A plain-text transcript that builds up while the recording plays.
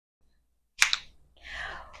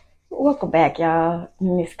Welcome back, y'all.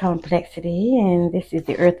 Miss Complexity, and this is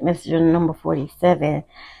the Earth Messenger number 47.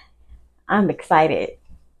 I'm excited.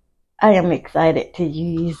 I am excited to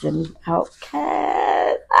use an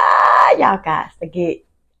outcast. Y'all guys to get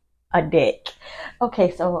a deck.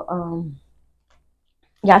 Okay, so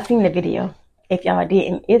y'all seen the video. If y'all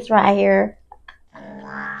didn't, it's right here.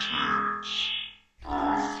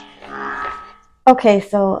 Okay,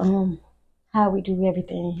 so how we do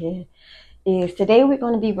everything here is today we're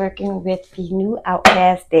going to be working with the new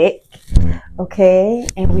Outcast deck, okay,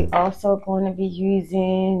 and we also going to be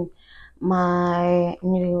using my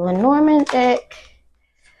new Lenormand deck,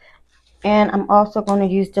 and I'm also going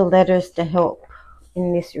to use the letters to help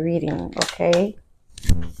in this reading, okay.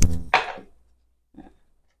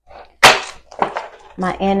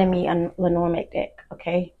 My enemy Lenormand deck,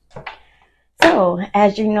 okay. So,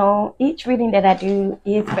 as you know, each reading that I do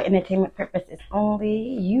is for entertainment purposes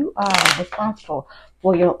only. You are responsible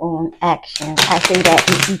for your own actions. I say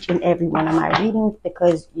that in each and every one of my readings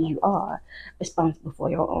because you are responsible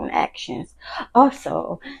for your own actions.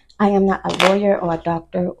 Also, I am not a lawyer or a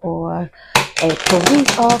doctor or a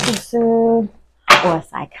police officer or a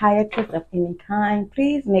psychiatrist of any kind.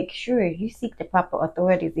 Please make sure you seek the proper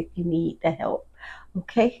authorities if you need the help,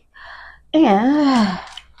 okay? And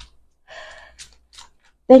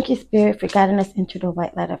thank you, Spirit, for guiding us into the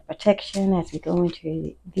white light of protection as we go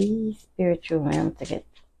into the spiritual realm to get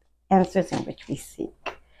answers in which we seek.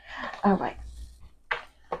 All right.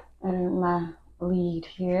 And my lead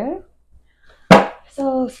here.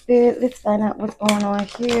 So, Spirit, let's find out what's going on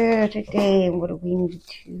here today and what do we need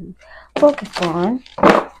to focus on.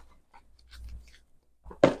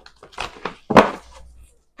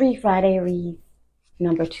 Free Friday read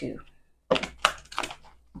number 2.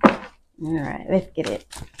 All right, let's get it.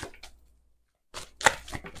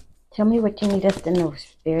 Tell me what you need us to know,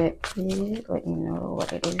 Spirit. Please let me know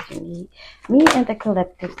what it is you need me and the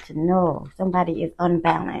collective to know. Somebody is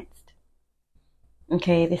unbalanced.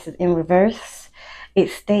 Okay, this is in reverse.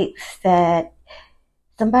 It states that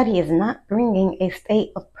somebody is not bringing a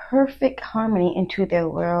state of perfect harmony into their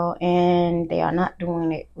world, and they are not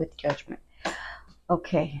doing it with judgment.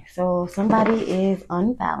 Okay, so somebody is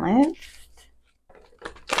unbalanced.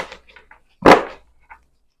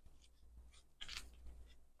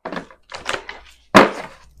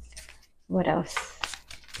 What else?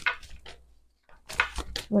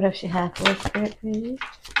 What else you have for us, Spirit, please?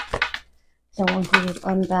 Someone who is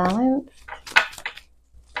unbalanced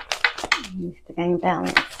needs to gain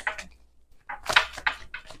balance.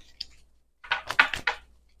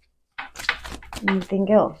 Anything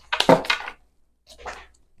else?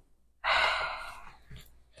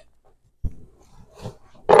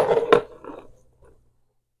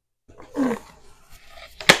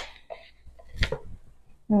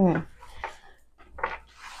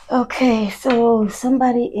 Okay, so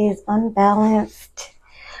somebody is unbalanced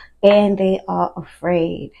and they are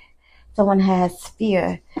afraid. Someone has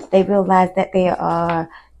fear. They realize that they are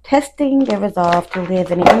testing their resolve to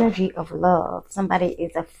live in an energy of love. Somebody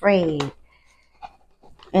is afraid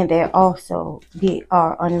and they are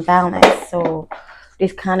unbalanced. So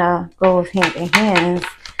this kind of goes hand in hand.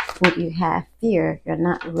 When you have fear, you're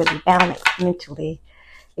not really balanced mentally.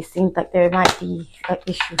 It seems like there might be an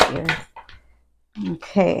issue here.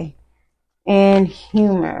 Okay. And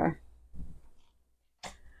humor.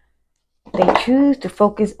 They choose to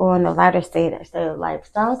focus on the lighter state of their life.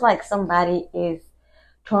 Sounds like somebody is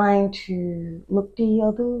trying to look the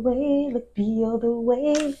other way,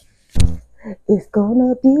 It's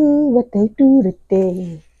gonna be what they do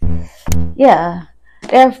today. Yeah.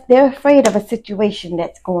 They're afraid of a situation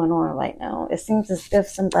that's going on right now. It seems as if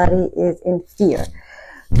somebody is in fear.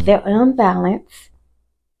 They're unbalanced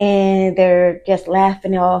and they're just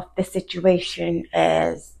laughing off the situation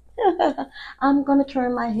as I'm going to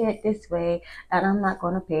turn my head this way and I'm not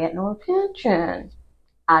going to pay it no attention.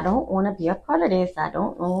 I don't want to be a part of this. I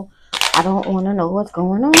don't want to know what's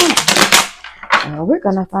going on. We're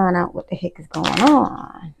going to find out what the heck is going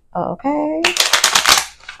on. Okay.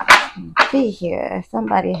 See here.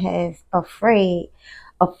 Somebody is afraid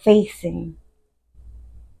of facing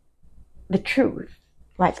the truth.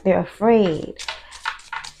 Like they're afraid.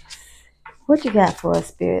 What you got for us,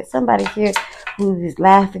 Spirit? Somebody here who's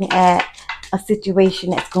laughing at a situation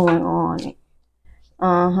that's going on.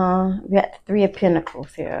 We got the 3 of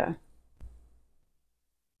Pentacles here.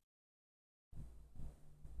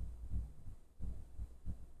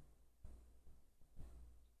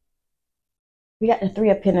 We got the 3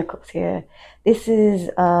 of Pentacles here. This is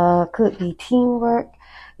could be teamwork.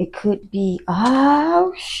 It could be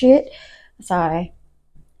sorry.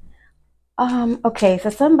 Okay, so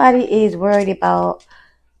somebody is worried about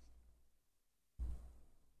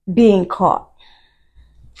being caught.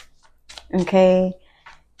 Okay?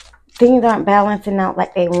 Things aren't balancing out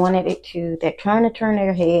like they wanted it to. They're trying to turn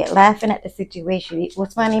their head, laughing at the situation. It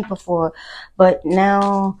was funny before, but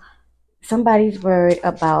now somebody's worried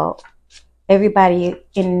about everybody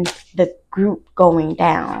in the group going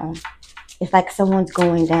down. It's like someone's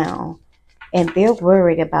going down, and they're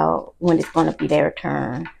worried about when it's going to be their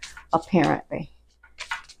turn, apparently.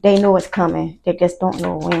 They know it's coming. They just don't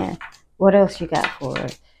know when. What else you got for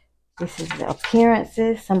us? This is the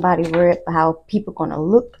appearances. Somebody worried about how people going to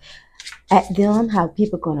look at them, how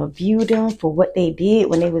people going to view them for what they did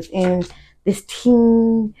when they was in this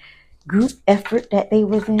team group effort that they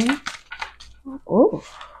was in. Oh,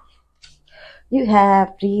 you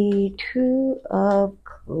have the Two of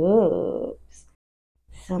Clubs.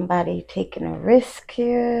 Somebody taking a risk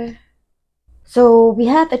here. So we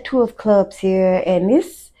have the Two of Clubs here, and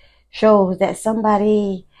this shows that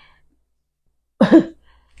somebody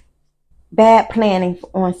bad planning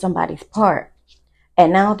on somebody's part,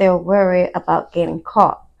 and now they're worried about getting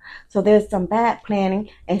caught. So there's some bad planning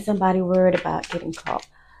and somebody worried about getting caught.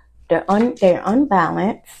 They're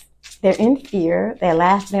unbalanced. They're in fear. They're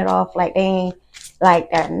laughing it off like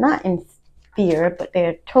they're not in fear, but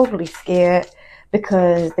they're totally scared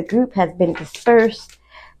because the group has been dispersed,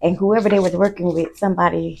 and whoever they was working with,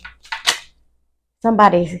 somebody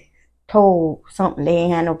told something they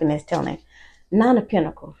ain't had no business telling. Nine of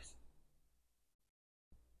Pentacles.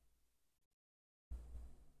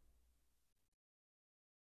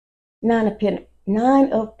 Nine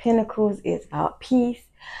of Pentacles is about peace,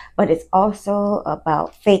 but it's also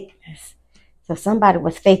about fakeness. So somebody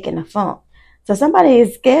was faking the funk. So somebody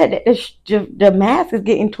is scared that the mask is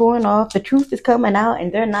getting torn off, the truth is coming out,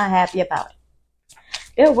 and they're not happy about it.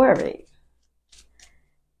 They're worried.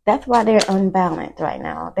 That's why they're unbalanced right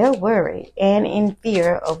now. They're worried and in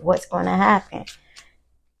fear of what's going to happen.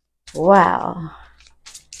 Wow.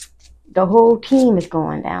 The whole team is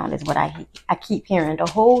going down is what I keep hearing. The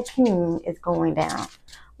whole team is going down.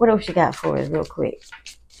 What else you got for us real quick?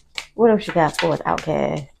 What else you got for us,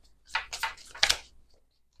 Outcast?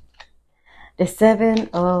 The Seven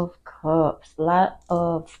of Cups. A lot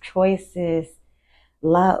of choices. A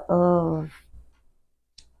lot of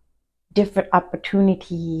different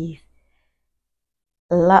opportunities.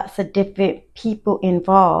 Lots of different people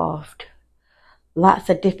involved. Lots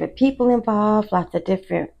of different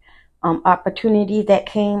opportunities that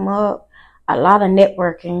came up. A lot of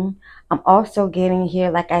networking. I'm also getting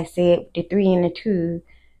here, like I said, the 3 and the 2.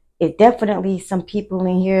 It's definitely some people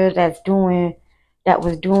in here that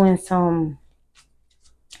was doing some.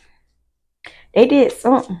 They did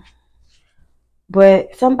something,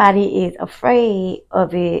 but somebody is afraid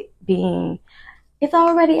of it being. It's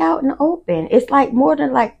already out in the open. It's like more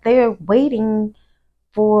than like they're waiting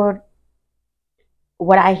for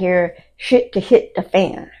what I hear, shit to hit the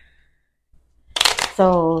fan.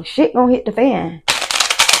 So shit gonna hit the fan,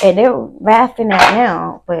 and they're laughing at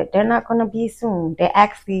now, but they're not gonna be soon. They're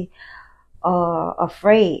actually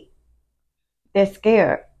afraid. They're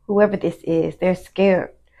scared. Whoever this is, they're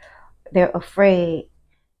scared. They're afraid.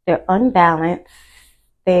 They're unbalanced.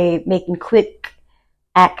 They're making quick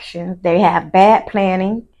actions. They have bad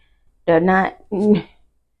planning. They're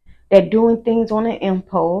doing things on an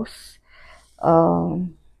impulse.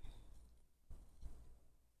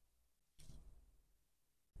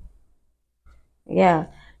 Yeah,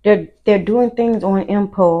 they're doing things on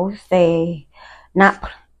impulse. They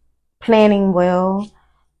not planning well.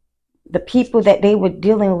 The people that they were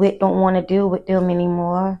dealing with don't want to deal with them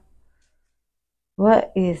anymore.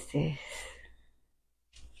 What is this?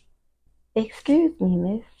 Excuse me,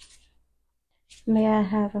 miss. May I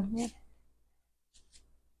have a minute?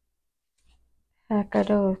 Pack of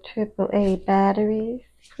those AAA batteries,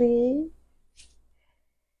 please.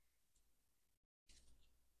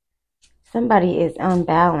 Somebody is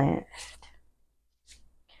unbalanced.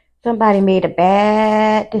 Somebody made a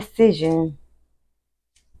bad decision.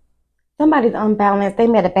 Somebody's unbalanced. They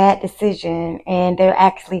made a bad decision and they're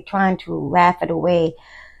actually trying to laugh it away.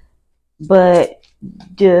 But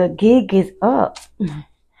the gig is up.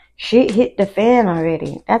 Shit hit the fan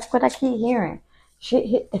already. That's what I keep hearing. Shit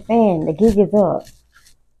hit the fan. The gig is up.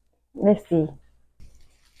 Let's see.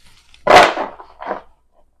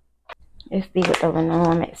 Let's see what the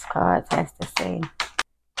Lenormand cards has to say.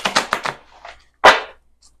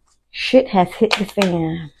 Shit has hit the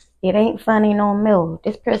fan. It ain't funny no more.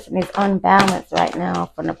 This person is unbalanced right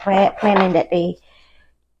now from the planning that they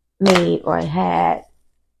made or had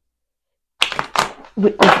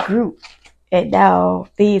with this group. And now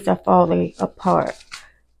these are falling apart.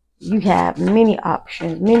 You have many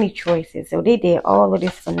options, many choices. So they did all of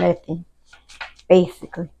this for nothing,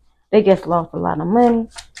 basically. They just lost a lot of money,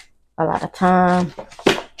 a lot of time.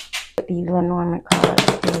 Put these Lenormand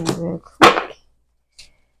cards in real quick.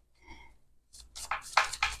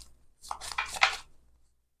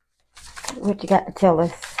 What you got to tell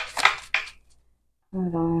us?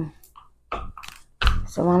 Hold on.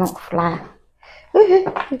 So I don't fly.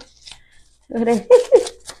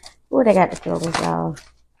 What I got to tell us, y'all?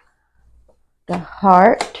 The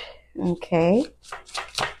heart. Okay.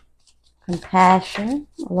 Compassion.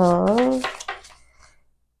 Love.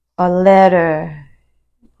 A letter.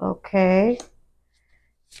 Okay.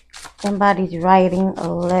 Somebody's writing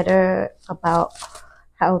a letter about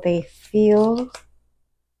how they feel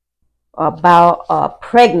about a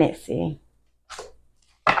pregnancy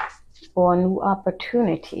or a new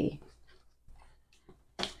opportunity.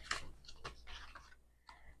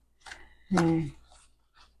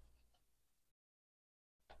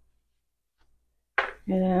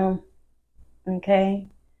 Yeah. Okay.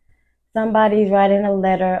 Somebody's writing a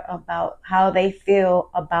letter about how they feel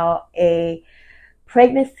about a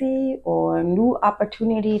pregnancy or a new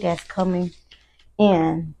opportunity that's coming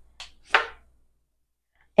in.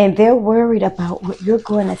 And they're worried about what you're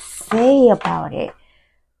going to say about it.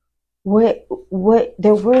 What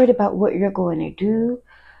they're worried about what you're going to do.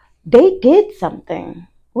 They did something.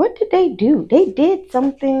 What did they do? They did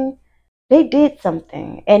something.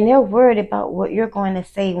 And they're worried about what you're going to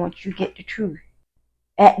say once you get the truth.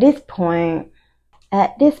 At this point,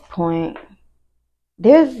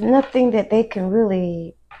 there's nothing that they can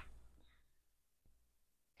really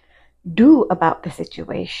do about the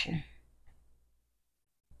situation.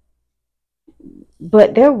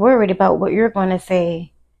 But they're worried about what you're going to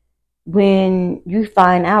say when you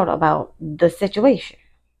find out about the situation.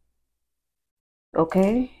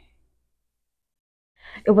 Okay?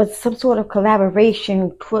 It was some sort of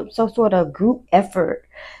collaboration, some sort of group effort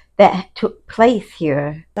that took place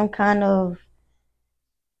here. Some kind of,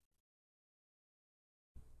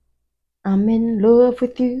 I'm in love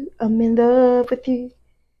with you.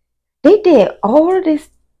 They did all of this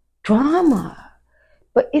drama.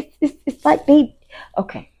 But it's like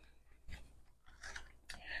okay.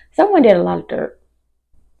 Someone did a lot of dirt.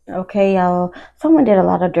 Okay, y'all. Someone did a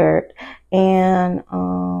lot of dirt. And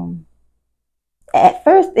at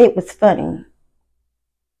first it was funny.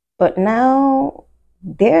 But now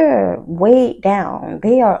they're weighed down.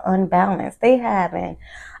 They are unbalanced. They having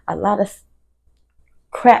a lot of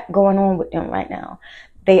crap going on with them right now.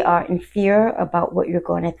 They are in fear about what you're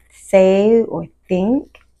going to say or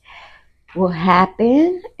think will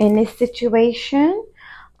happen in this situation.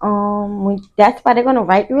 That's why they're going to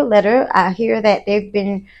write you a letter. I hear that they've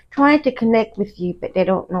been trying to connect with you, but they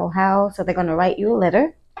don't know how. So they're going to write you a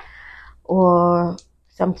letter or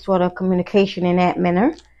some sort of communication in that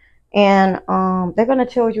manner. And they're going to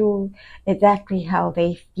tell you exactly how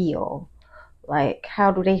they feel. Like,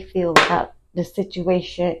 how do they feel about the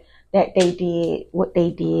situation that they did, what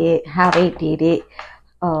they did, how they did it.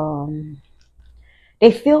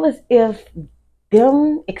 They feel as if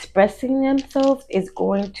them expressing themselves is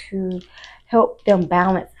going to help them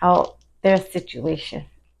balance out their situation.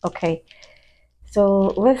 Okay,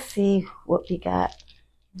 so let's see what we got.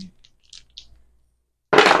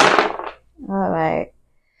 All right,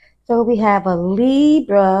 so we have a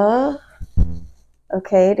Libra.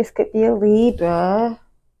 Okay, this could be a Libra.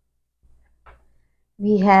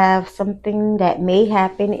 We have something that may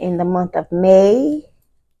happen in the month of May.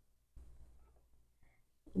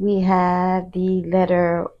 We have the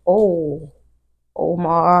letter O.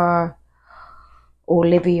 Omar,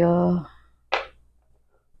 Olivia.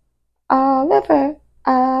 Oliver,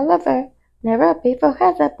 never before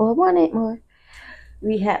has a boy wanted more.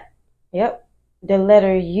 We have, the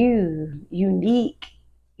letter U, unique,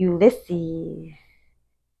 Ulysses.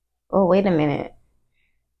 Oh, wait a minute.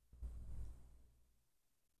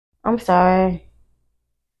 I'm sorry.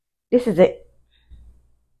 This is it.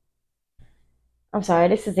 I'm sorry,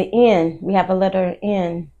 this is the N. We have a letter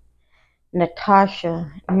N.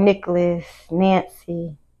 Natasha, Nicholas,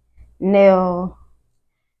 Nancy, Nell.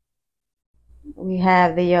 We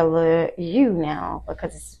have the yellow U now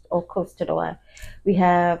because it's all close to the Y. We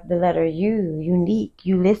have the letter U, unique,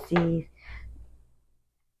 Ulysses.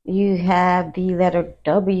 You have the letter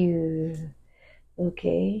W.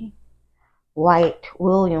 Okay. White,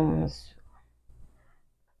 Williams.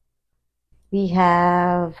 We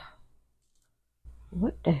have,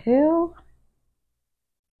 what the hell?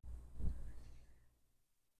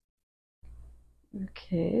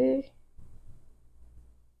 Okay.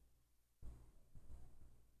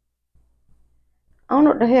 I don't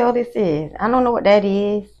know what the hell this is. I don't know what that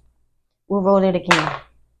is. We'll roll it again.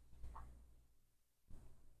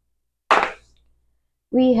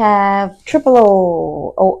 We have triple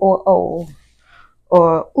O, O, O, O,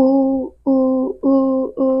 or ooh, ooh,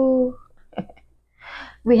 ooh, ooh.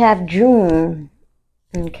 We have June,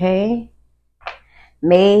 okay?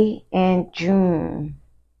 May and June.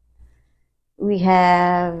 We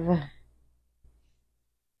have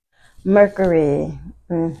Mercury,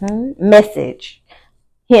 message,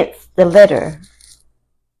 hence the letter.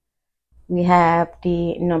 We have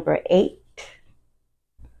the number 8.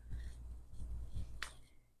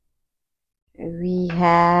 We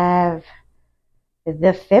have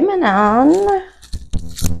the feminine.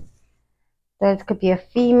 That could be a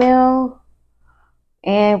female.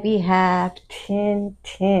 And we have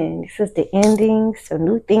 1010. This is the ending, so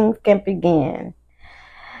new things can begin.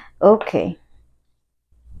 Okay.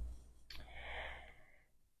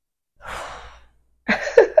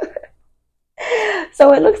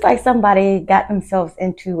 So it looks like somebody got themselves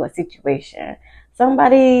into a situation.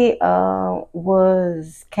 Somebody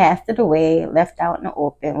was casted away, left out in the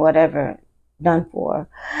open, whatever, done for.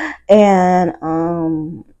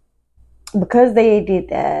 And because they did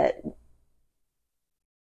that,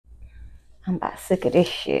 I'm about sick of this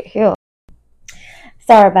shit. Hell.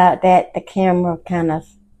 Sorry about that. The camera kind of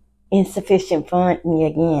insufficient fund me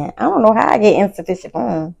again. I don't know how I get insufficient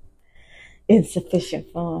fund.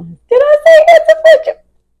 Insufficient fund. Did I say insufficient?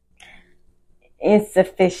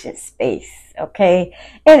 Insufficient space. Okay.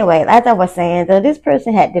 Anyway, as I was saying, though, this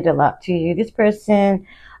person had did a lot to you. This person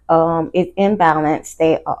is imbalanced.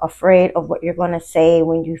 They are afraid of what you're going to say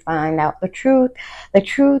when you find out the truth. The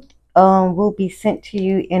truth will be sent to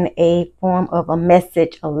you in a form of a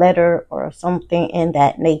message, a letter, or something in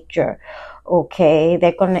that nature. Okay,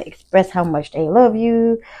 they're going to express how much they love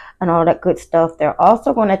you and all that good stuff. They're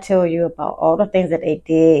also going to tell you about all the things that they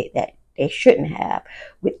did that they shouldn't have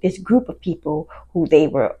with this group of people who they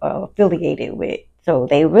were affiliated with. So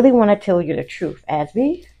they really want to tell you the truth. As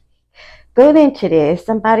we go into this,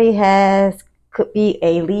 somebody could be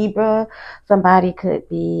a Libra, somebody could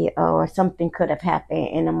be, or something could have happened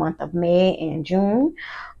in the month of May and June.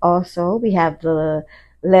 Also, we have the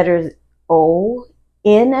letters O,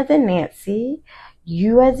 N as in Nancy,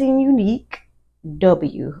 U as in unique,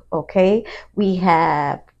 W, okay? We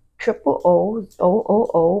have triple O's,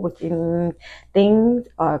 O, which means things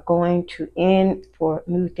are going to end for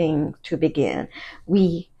new things to begin.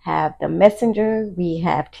 We have the messenger, we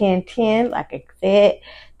have 1010, like I said,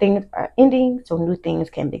 things are ending, so new things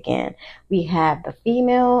can begin. We have the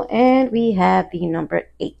female, and we have the number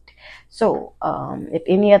 8. So, if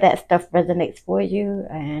any of that stuff resonates for you,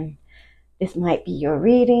 and this might be your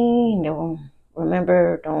reading,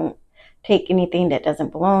 remember, don't take anything that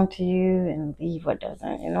doesn't belong to you and leave what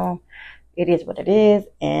doesn't, it is what it is.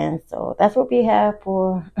 And so that's what we have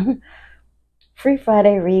for Free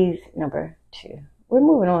Friday Reads number 2. We're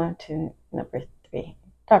moving on to number 3.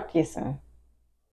 Talk to you soon.